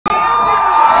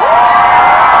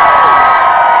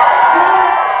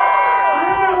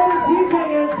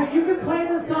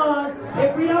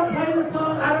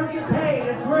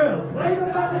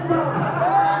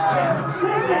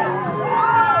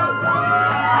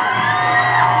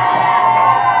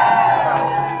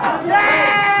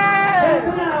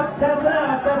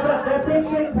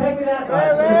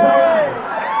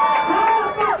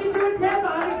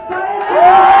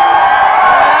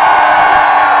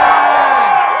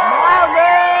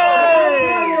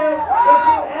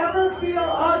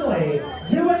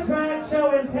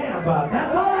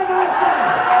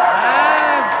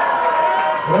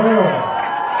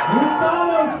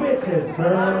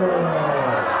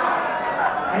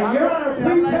And you're on a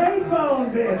prepaid phone,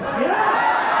 bitch. Yeah?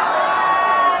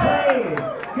 Please.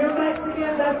 You're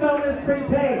Mexican, that phone is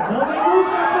prepaid. No me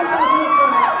gusta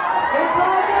it's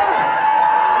all good.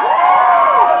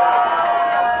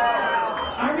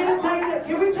 I'm going to tell you that.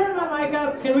 Can we turn my mic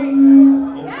up? Can we?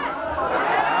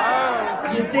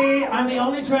 You see, I'm the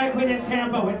only drag queen in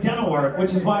Tampa with dental work,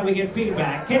 which is why we get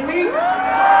feedback. Can we?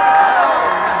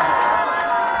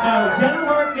 No, dental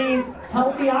work means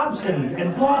healthy options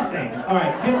and flossing. All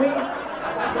right, can we?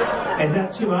 Is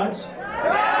that too much?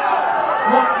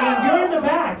 Well, I mean, you're in the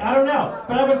back. I don't know.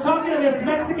 But I was talking to this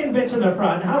Mexican bitch in the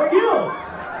front. How are you?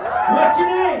 What's your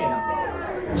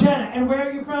name? Jenna. And where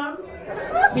are you from?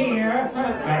 Here.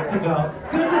 Mexico.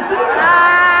 Good to see you.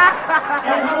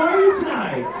 And how are you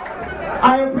tonight?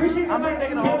 I appreciate the fact that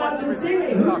you came out to see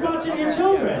me. Who's watching your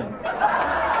children?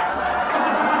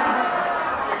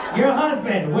 Your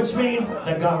husband, which means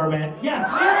the government. Yes,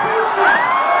 we appreciate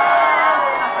it.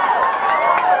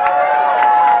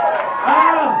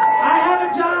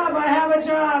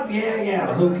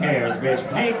 Yeah, who cares, bitch?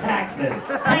 Pay taxes.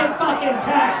 Pay fucking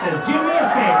taxes. Do me a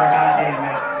favor,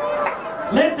 goddammit.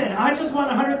 Listen, I just won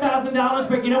 $100,000,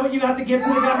 but you know what you have to give to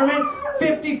the government?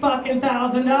 $50,000.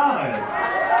 They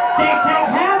take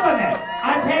half of it.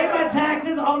 I paid my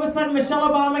taxes, all of a sudden Michelle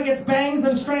Obama gets bangs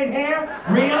and straight hair?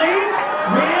 Really?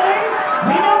 Really?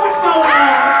 We know what's going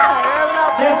on.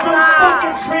 There's some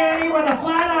fucking tranny with a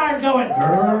flat iron going,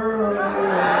 girl.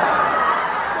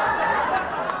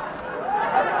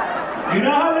 You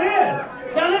know how it is.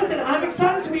 Now listen, I'm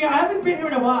excited to be here. I haven't been here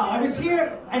in a while. I was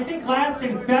here, I think, last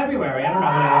in February. I don't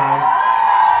know when it was.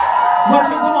 Which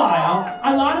was a while.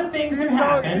 A lot of things have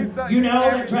happened. You know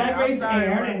that Drag Race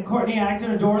aired and Courtney Act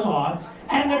and Adore lost.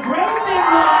 And the great thing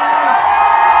was...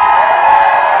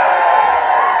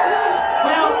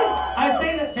 Well, I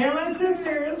say that they're my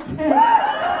sisters.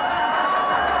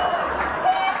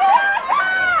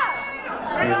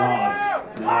 They lost.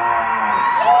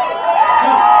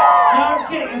 I'm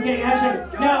kidding,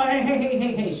 actually, no,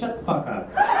 hey, shut the fuck up.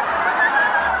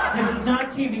 This is not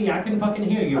TV, I can fucking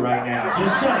hear you right now.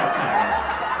 Just shut up, man.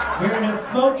 We're in a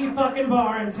smoky fucking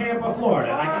bar in Tampa,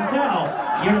 Florida. I can tell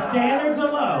your standards are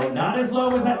low. Not as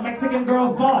low as that Mexican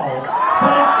girl's balls,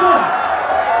 but it's good.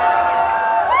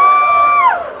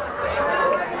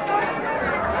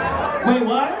 Wait,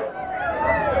 what?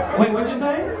 Wait, what'd you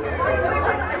say?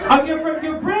 Oh, you're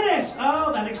British!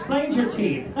 Oh, that explains your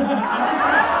teeth.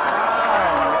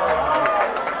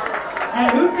 And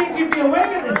who'd think you'd be awake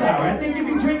at this hour? I think you'd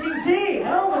be drinking tea.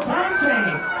 Oh, the time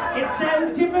change. It's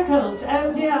so difficult.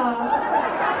 Oh, dear.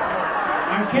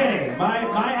 I'm kidding.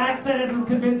 My accent is as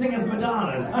convincing as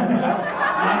Madonna's. Not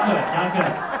good, not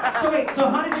good. So wait, so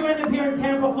how did you end up here in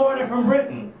Tampa, Florida from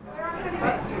Britain?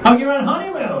 Oh, you're on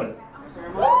honeymoon.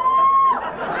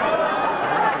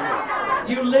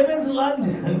 You live in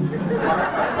London.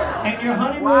 And your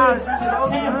honeymoon is to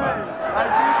Tampa.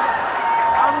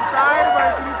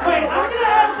 Wait, I'm going to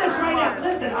ask this right now.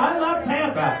 Listen, I love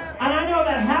Tampa, and I know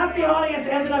that half the audience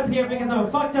ended up here because of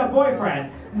a fucked up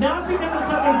boyfriend, not because of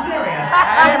something serious.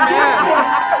 And this bitch,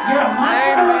 you're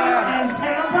honeymoon in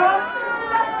Tampa?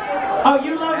 Oh,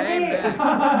 you love me?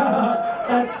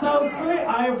 That's so sweet.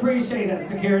 I appreciate that,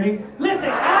 security.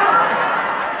 Listen,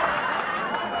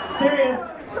 serious.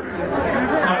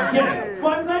 No, I'm kidding.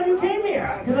 Well, I'm glad you came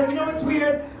here. Because you know what's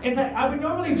weird? Is that I would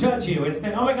normally judge you and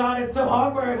say, oh my God, it's so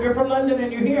awkward. You're from London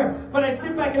and you're here. But I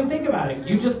sit back and think about it.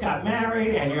 You just got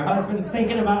married and your husband's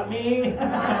thinking about me.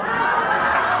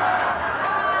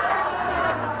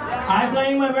 I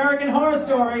blame American Horror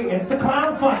Story. It's the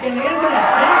clown fucking, isn't it?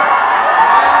 Yeah.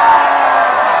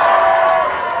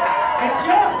 It's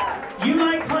you. You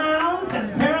like clowns, and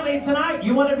apparently tonight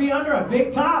you want to be under a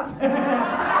big top. Think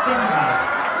about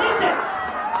it. Listen.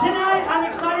 Tonight, I'm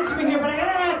excited to be here, but I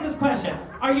gotta ask this question.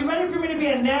 Are you ready for me to be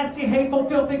a nasty, hateful,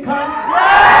 filthy cunt?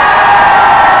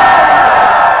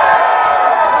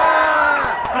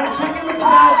 I'm checking with the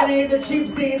balcony, the cheap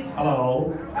seats.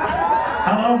 Hello?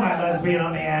 Hello, my lesbian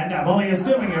on the end. I'm only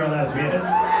assuming you're a lesbian.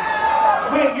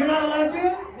 Wait, you're not a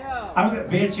lesbian? No.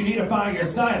 Bitch, you need to fire your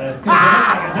stylist, because you look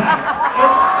like a type.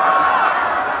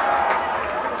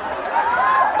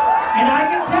 And I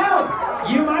can tell.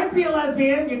 You might be a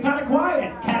lesbian, you're kind of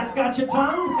quiet. Cat's got your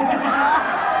tongue?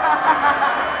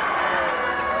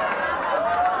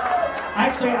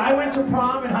 Actually, I went to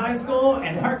prom in high school,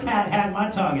 and her cat had my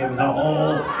tongue. It was a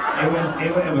hole.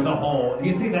 It was a hole.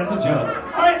 You see, that's a joke.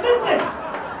 All right, listen.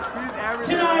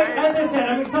 Tonight, as I said,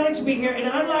 I'm excited to be here, and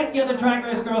unlike the other Drag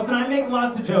Race girls, and I make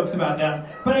lots of jokes about them,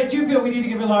 but I do feel we need to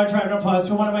give a large round of applause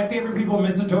for one of my favorite people,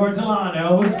 Miss Adore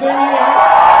Delano, who's been here.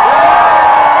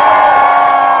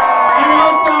 And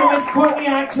also Miss Courtney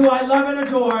who I love and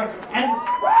adore, and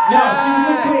no, she's a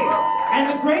good queen. And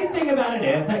the great thing about it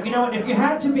is that, you know what, if you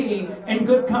had to be in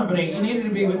good company, you needed to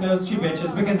be with those two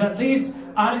bitches, because at least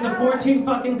out of the 14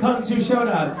 fucking cunts who showed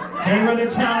up, they were the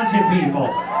talented people.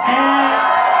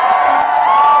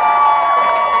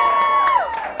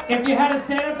 And if you had to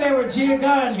stand up there with Gia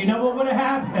Gunn, you know what would have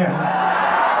happened?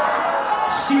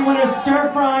 She would have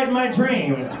stir-fried my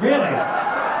dreams, really.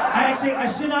 I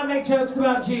should not make jokes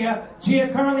about Gia. Gia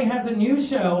currently has a new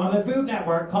show on the Food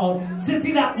Network called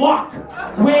Sissy That Walk,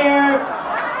 where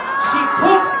she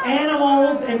cooks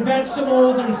animals and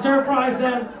vegetables and stir-fries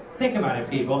them. Think about it,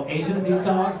 people. Asians eat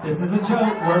dogs. This is a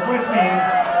joke. Work with me.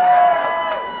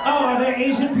 Oh, are there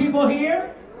Asian people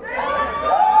here?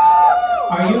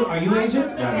 Are you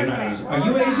Asian? No, you're not Asian. Are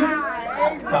you Asian?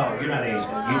 Oh, you're not Asian.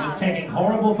 You're just taking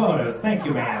horrible photos. Thank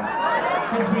you, ma'am.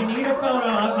 Because we need a photo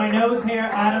of my nose hair,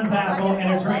 Adam's apple,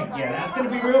 and a drink. Yeah, that's going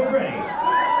to be real pretty.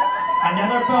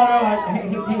 Another photo of... Hey.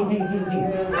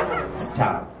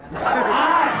 Stop.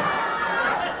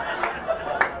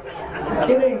 I'm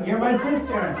kidding. You're my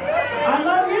sister. I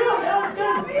love you. No, it's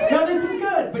good. No, this is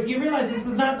good. But you realize this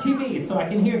is not TV, so I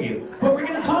can hear you. But we're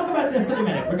going to talk about this in a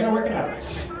minute. We're going to work it out.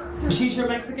 She's your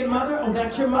Mexican mother? Oh,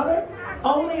 that's your mother?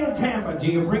 Only in Tampa do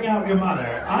you bring out your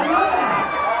mother. I love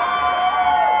that.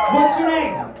 What's your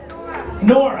name?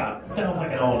 Nora. Sounds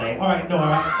like an old name. All right,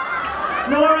 Nora.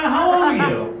 Nora, how old are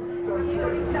you?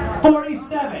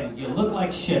 47. You look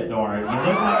like shit, Nora. You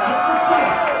look like...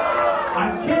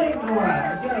 I'm kidding, Nora.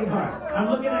 I'm kidding, Nora. I'm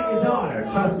looking at your daughter.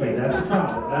 Trust me, that's a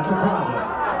trouble. That's a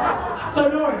problem. So,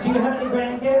 Nora, do you have any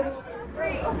grandkids?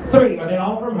 3. Are they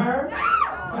all from her?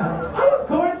 Oh, of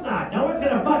course not. No one's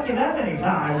gonna fuck you that many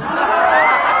times.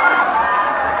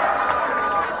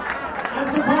 I'm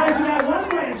surprised you got one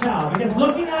grandchild, because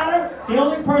looking at her, the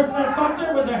only person that fucked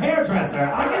her was her hairdresser.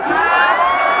 I can tell you.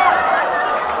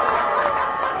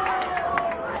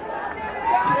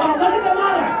 Oh, look at the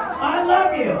mother. I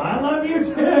love you. I love you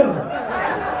too.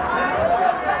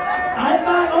 I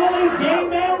thought only gay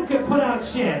men could put out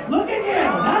shit. Look at you.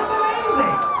 That's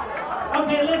amazing.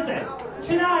 Okay, listen.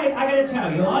 Tonight, I gotta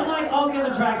tell you, unlike all the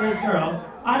other Drag Race girls,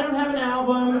 I don't have an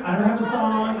album, I don't have a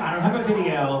song, I don't have a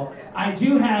video. I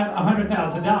do have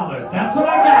 $100,000. That's what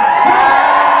I got.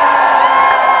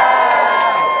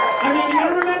 I mean, you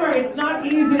gotta remember, it's not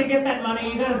easy to get that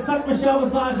money. You gotta suck Michelle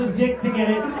Visage's dick to get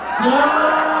it. Slow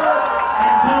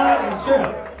and kind. It's true.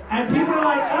 And people are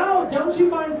like, oh, don't you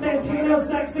find Santino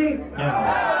sexy? No.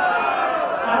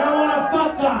 I don't want to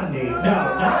fuck Gandhi. No,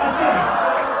 not a thing.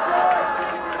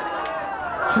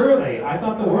 Truly, I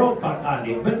thought the world fucked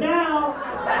Gandhi. But now,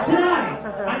 tonight,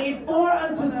 I need 4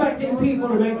 unsuspecting people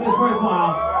to make this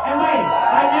worthwhile. And wait,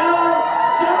 I know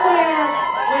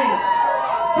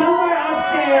somewhere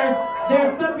upstairs,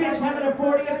 there's some bitch having a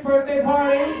 40th birthday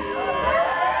party.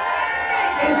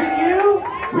 Is it you?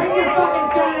 Bring your fucking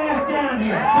fat ass down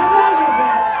here. Come on, you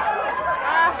bitch.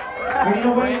 Wait,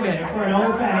 no, wait a minute. For an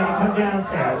old fag to come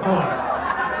downstairs. Hold on.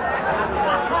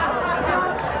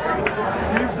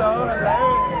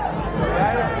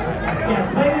 Yeah,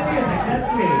 play the music. That's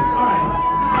sweet. Alright.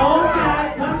 Old guy,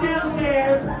 come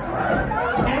downstairs.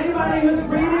 Anybody who's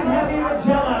breathing heavy with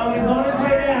jello is on his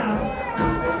way down.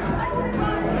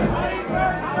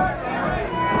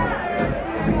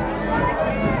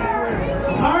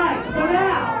 Alright, so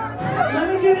now, let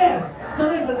me do this. So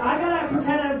listen, I gotta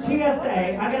pretend I'm TSA.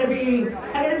 I gotta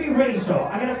be racial.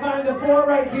 I gotta find the 4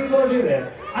 right people to do this.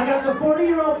 I got the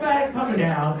 40-year-old fag coming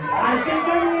down. I think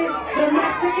I need the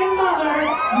Mexican mother.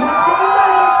 Come on,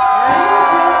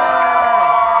 bitch.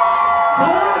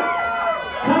 Come on.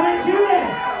 Come and do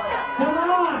this. Come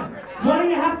on. What do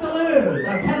you have to lose? A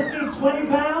pesky 20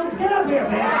 pounds? Get up here,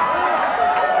 bitch.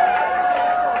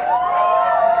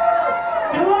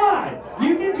 Come on.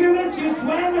 You can do this. You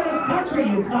swam to this country,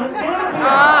 you cunt. Get up here.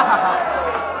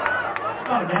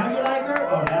 Oh, now you like her?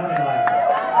 Oh, now they like her.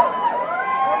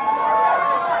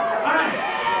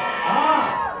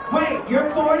 Wait, you're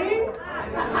 40?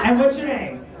 And what's your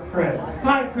name? Chris.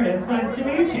 Hi, Chris. Nice to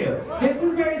meet you. This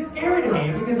is very scary to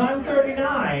me because I'm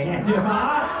 39, and if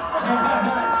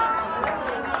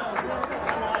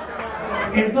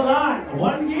it's a lot.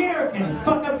 1 year can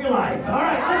fuck up your life. All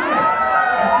right, listen.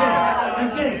 I'm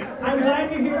kidding. I'm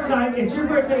glad you're here tonight. It's your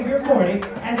birthday. You're 40.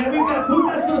 And then we've got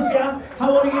Puta Sucia. How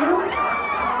old are you?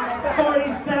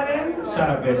 47. Shut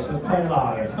up, bitch. Just play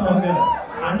along. It's all good.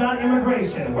 I'm not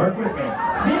immigration. Work with me.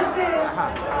 This is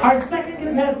our second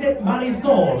contestant,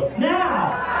 Marisol.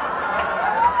 Now,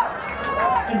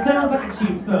 it sounds like a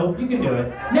cheap soap. You can do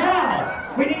it.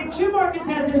 Now, we need 2 more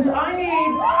contestants. I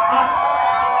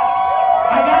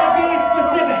gotta be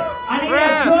specific. I need a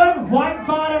good white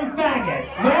bottom faggot.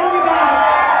 Where are we going?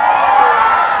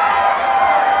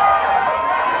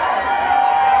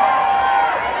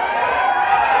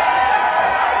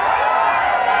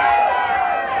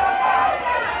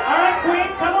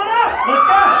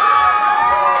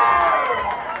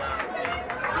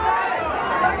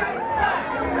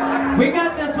 We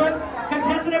got this one.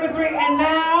 Contestant number 3. And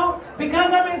now,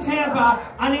 because I'm in Tampa,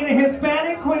 I need a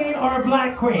Hispanic queen or a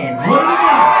black queen. What do you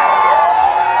got?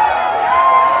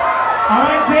 All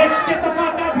right, bitch, get the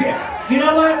fuck up here. You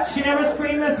know what? She never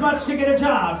screamed this much to get a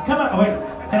job. Come on. Oh, wait.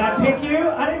 Did I pick you?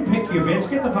 I didn't pick you, bitch.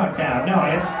 Get the fuck down. No,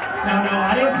 I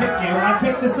didn't pick you. I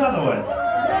picked this other one.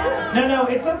 No,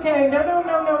 it's okay. No.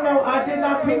 I did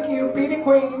not pick you. Beat it,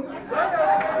 queen.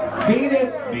 Beat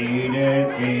it.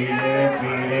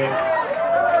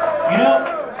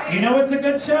 You know it's a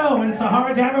good show when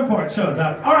Sahara Davenport shows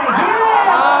up. All right, here it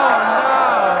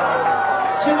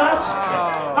is. Too much?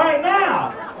 All right,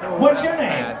 now, what's your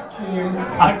name?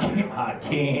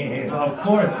 Akeem. Of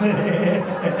course it is.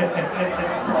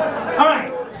 All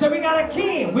right, so we got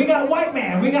Akeem, we got white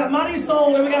man, we got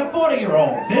Marisol, and we got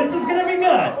 40-year-old. This is gonna be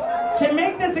good. To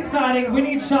make this exciting, we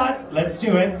need shots. Let's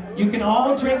do it. You can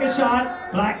all drink a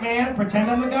shot. Black man, pretend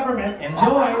I'm the government.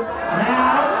 Enjoy.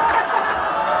 Now.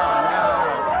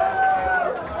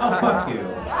 Oh, fuck you.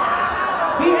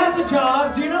 He has a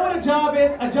job. Do you know what a job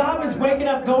is? A job is waking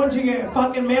up, going to your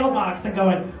fucking mailbox and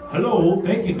going, hello,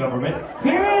 thank you, government.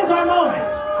 Here is our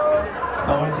moment.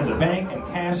 Going to the bank and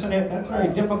cashing it. That's very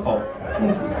difficult.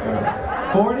 Thank you,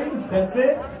 sir. 40? That's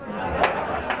it?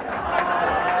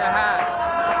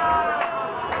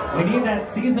 We need that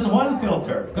season 1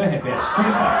 filter. Go ahead, bitch.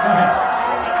 Drink up. Go ahead.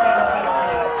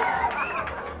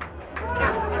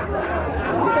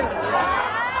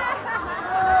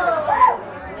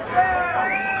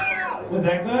 Was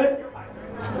that good?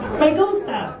 Me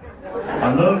gusta.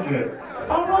 I love it.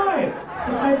 All right.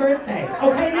 It's my birthday.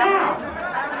 Okay, now.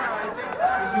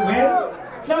 Did you win?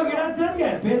 No, you're not done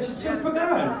yet, bitch. It's just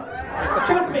begun.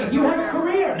 Trust me, you have a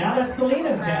career. Now that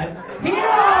Selena's dead. Here!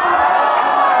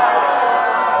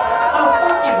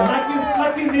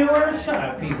 Like you knew her? Shut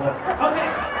up, people. Okay.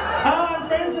 I'm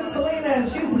friends with Selena and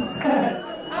she's upset.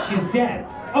 She's dead.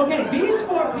 Okay, these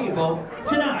 4 people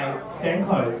tonight, stand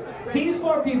close. These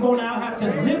 4 people now have to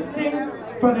lip sync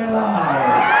for their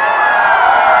lives.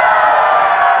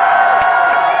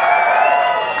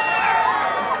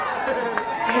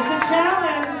 It's a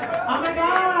challenge. Oh my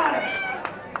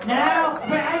God. Now,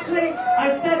 but actually, I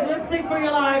said lip sync for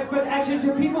your life, but actually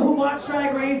to people who watch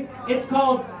Drag Race, it's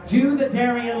called Do the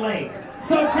Darien Lake.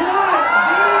 So tonight,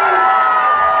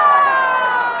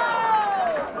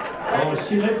 oh,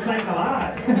 she lip synced a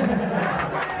lot.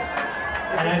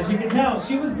 And as you can tell,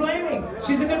 she was blaming.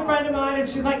 She's a good friend of mine, and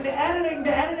she's like, the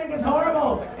editing is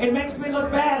horrible. It makes me look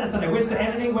bad. I said, I wish the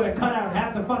editing would have cut out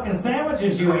half the fucking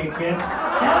sandwiches you ate, bitch.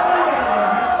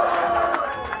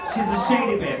 She's a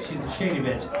shady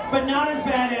bitch. But not as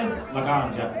bad as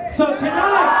Laganja. So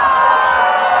tonight,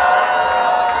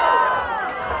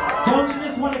 don't you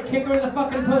just want to kick her in the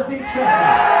fucking pussy? Trust me.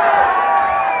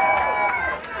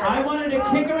 I wanted to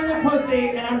kick her in the pussy,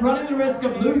 and I'm running the risk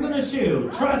of losing a shoe.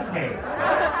 Trust me.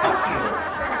 Fuck you.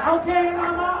 Okay,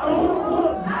 mama.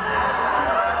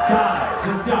 Die.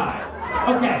 Just die.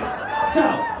 Okay. So,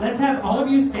 let's have all of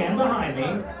you stand behind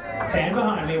me. Stand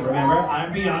behind me. Remember,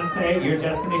 I'm Beyonce. You're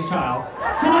Destiny's Child.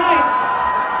 Tonight.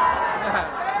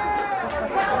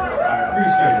 I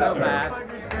appreciate it,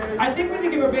 sir. I think we need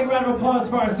to give a big round of applause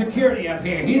for our security up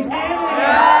here. He's handling it.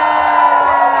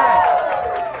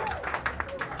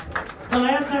 The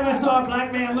last time I saw a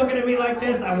black man looking at me like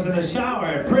this, I was in the shower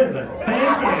at prison.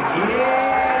 Thank you.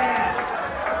 Yeah.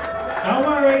 Don't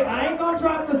worry, I ain't gonna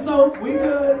drop the soap. We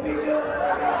good.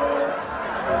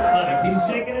 Look, he's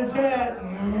shaking his head.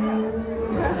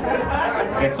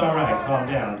 It's all right. Calm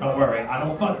down. Don't worry. I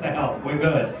don't fuck the help. We're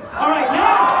good. All right,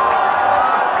 now.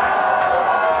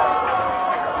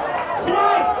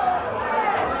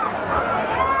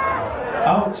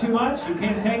 Oh, too much? You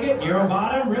can't take it? You're a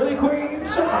bottom? Really, queen?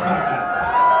 Shut the fuck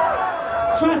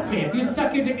up. Trust me, if you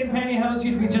stuck your dick in pantyhose,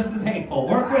 you'd be just as hateful.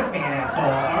 Work with me, asshole,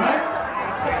 alright?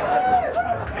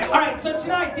 Alright, so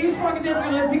tonight, these 4 contestants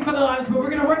are lip-sync for their lives, but we're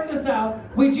going to work this out.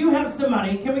 We do have some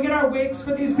money. Can we get our wigs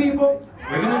for these people?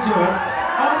 We're going to do it.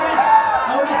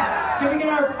 Oh, yeah. Can we get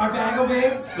our bag of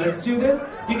wigs? Let's do this.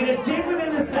 You're going to dig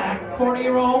within the sack.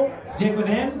 40-year-old, dig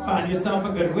within. Find yourself a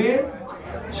good wig.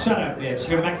 Shut up, bitch.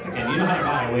 You're Mexican. You know how to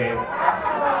buy a wig.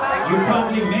 You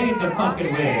probably made the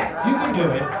fucking wig. You can do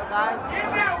it.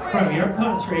 From your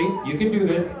country, you can do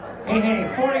this. Hey,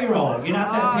 40-year-old, you're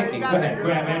not that picky. Go ahead,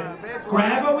 grab it.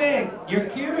 Grab a wig. You're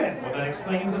Cuban. Well, that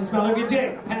explains the smell of your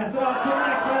dick. Pass it off to the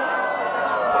next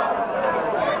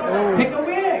one. Pick a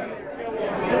wig.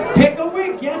 Pick a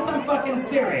wig. Yes, I'm fucking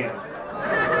serious.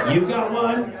 You got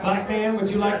one. Black man, would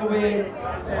you like a wig?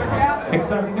 Pick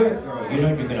something good. Girl, you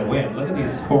know you're gonna win. Look at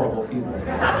these horrible people.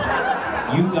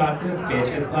 You got this, bitch.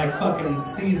 It's like fucking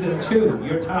season 2.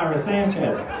 You're Tyra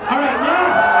Sanchez. All right,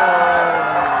 now.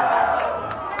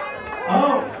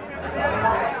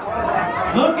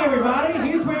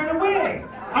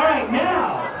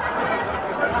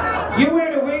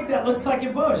 looks like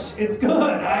a bush. It's good.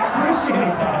 I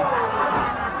appreciate that.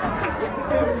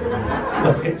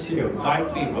 Look at you,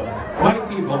 white people. White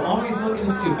people, always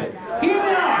looking stupid. Here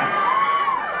we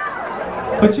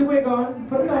are. Put your wig on.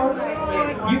 Put it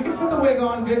on. You can put the wig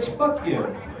on, bitch. Fuck you. You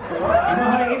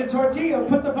know how to eat a tortilla?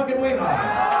 Put the fucking wig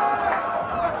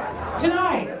on.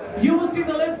 Tonight, you will see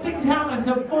the lip sync talents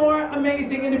of 4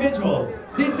 amazing individuals.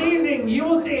 This evening, you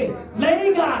will see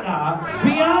Lady Gaga,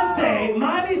 Beyonce,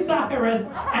 Miley Cyrus,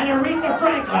 and Aretha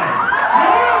Franklin.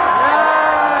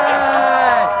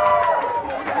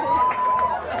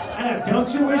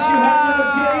 Don't you wish you had another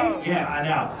titty? Yeah, I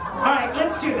know. All right,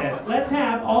 let's do this. Let's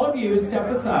have all of you step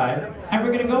aside, and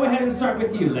we're going to go ahead and start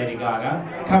with you, Lady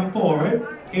Gaga. Come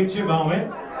forward. It's your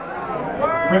moment.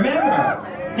 Remember.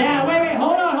 Now, wait,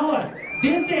 hold on.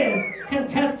 This is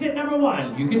contestant number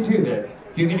 1. You can do this.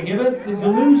 You're going to give us the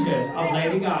delusion of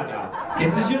Lady Gaga.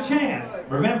 This is your chance.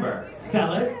 Remember,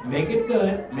 sell it, make it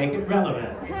good, make it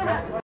relevant.